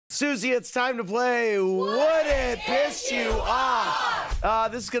Susie, it's time to play Would It Piss You Off?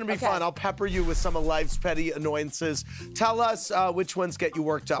 This is going to be fun. I'll pepper you with some of life's petty annoyances. Tell us which ones get you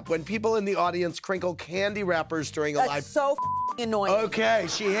worked up. When people in the audience crinkle candy wrappers during a live... That's so annoying. Okay,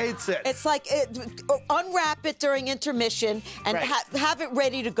 she hates it. It's like, unwrap it during intermission and have it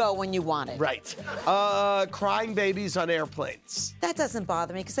ready to go when you want it. Right. Crying babies on airplanes. That doesn't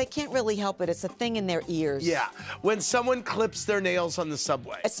bother me because they can't really help it. It's a thing in their ears. Yeah. When someone clips their nails on the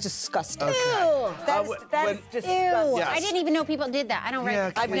subway. It's disgusting. Okay. Ew. That is disgusting. Ew. Yes. I didn't even know people did that. I don't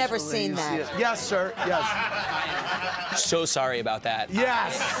write. I've never seen that. Yes, sir. Yes. So sorry about that.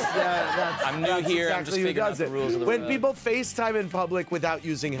 Yes. I'm new here. Exactly I'm just figuring out the rules of the road. When people FaceTime in public without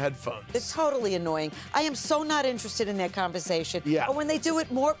using headphones. It's totally annoying. I am so not interested in their conversation. Yeah. But when they do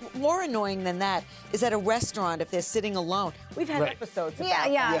it, more annoying than that is at a restaurant if they're sitting alone. We've had episodes about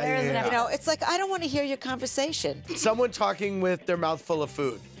that. Yeah. You know, it's like, I don't want to hear your conversation. Someone talking with their mouth full of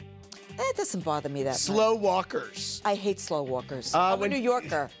food. That doesn't bother me that much. Slow walkers. I hate slow walkers. I'm a New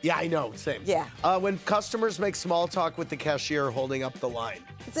Yorker. Yeah, I know. Same. Yeah. When customers make small talk with the cashier holding up the line.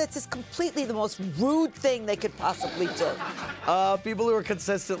 That's just completely the most rude thing they could possibly do. People who are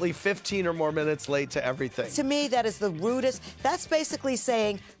consistently 15 or more minutes late to everything. To me, that is the rudest. That's basically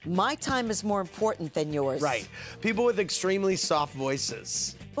saying my time is more important than yours. Right. People with extremely soft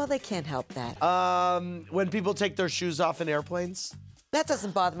voices. Well, they can't help that. When people take their shoes off in airplanes. That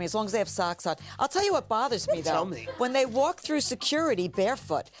doesn't bother me as long as they have socks on. I'll tell you what bothers me, though. Tell me. When they walk through security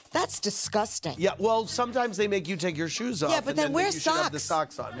barefoot. That's disgusting. Yeah, well, sometimes they make you take your shoes off. Yeah, but then wear socks. Have the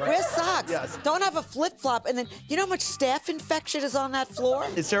socks on, right? Wear socks. Yes. Don't have a flip-flop. And then, you know how much staph infection is on that floor?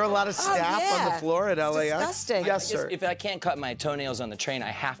 Is there a lot of staph on the floor at LAX? Disgusting. Yes, sir. If I can't cut my toenails on the train,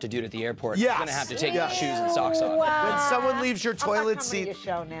 I have to do it at the airport. Yes. I'm going to have to take my shoes and socks off. When someone leaves your toilet seat...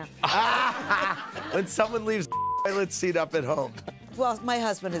 I'm not coming to your show now. When someone leaves the toilet seat up at home. Well, my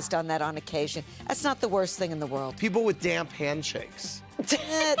husband has done that on occasion. That's not the worst thing in the world. People with damp handshakes.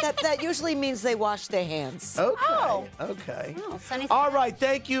 That usually means they wash their hands. Okay. Okay. Oh, Sunny. All right.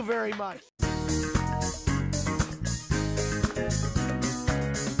 Thank you very much.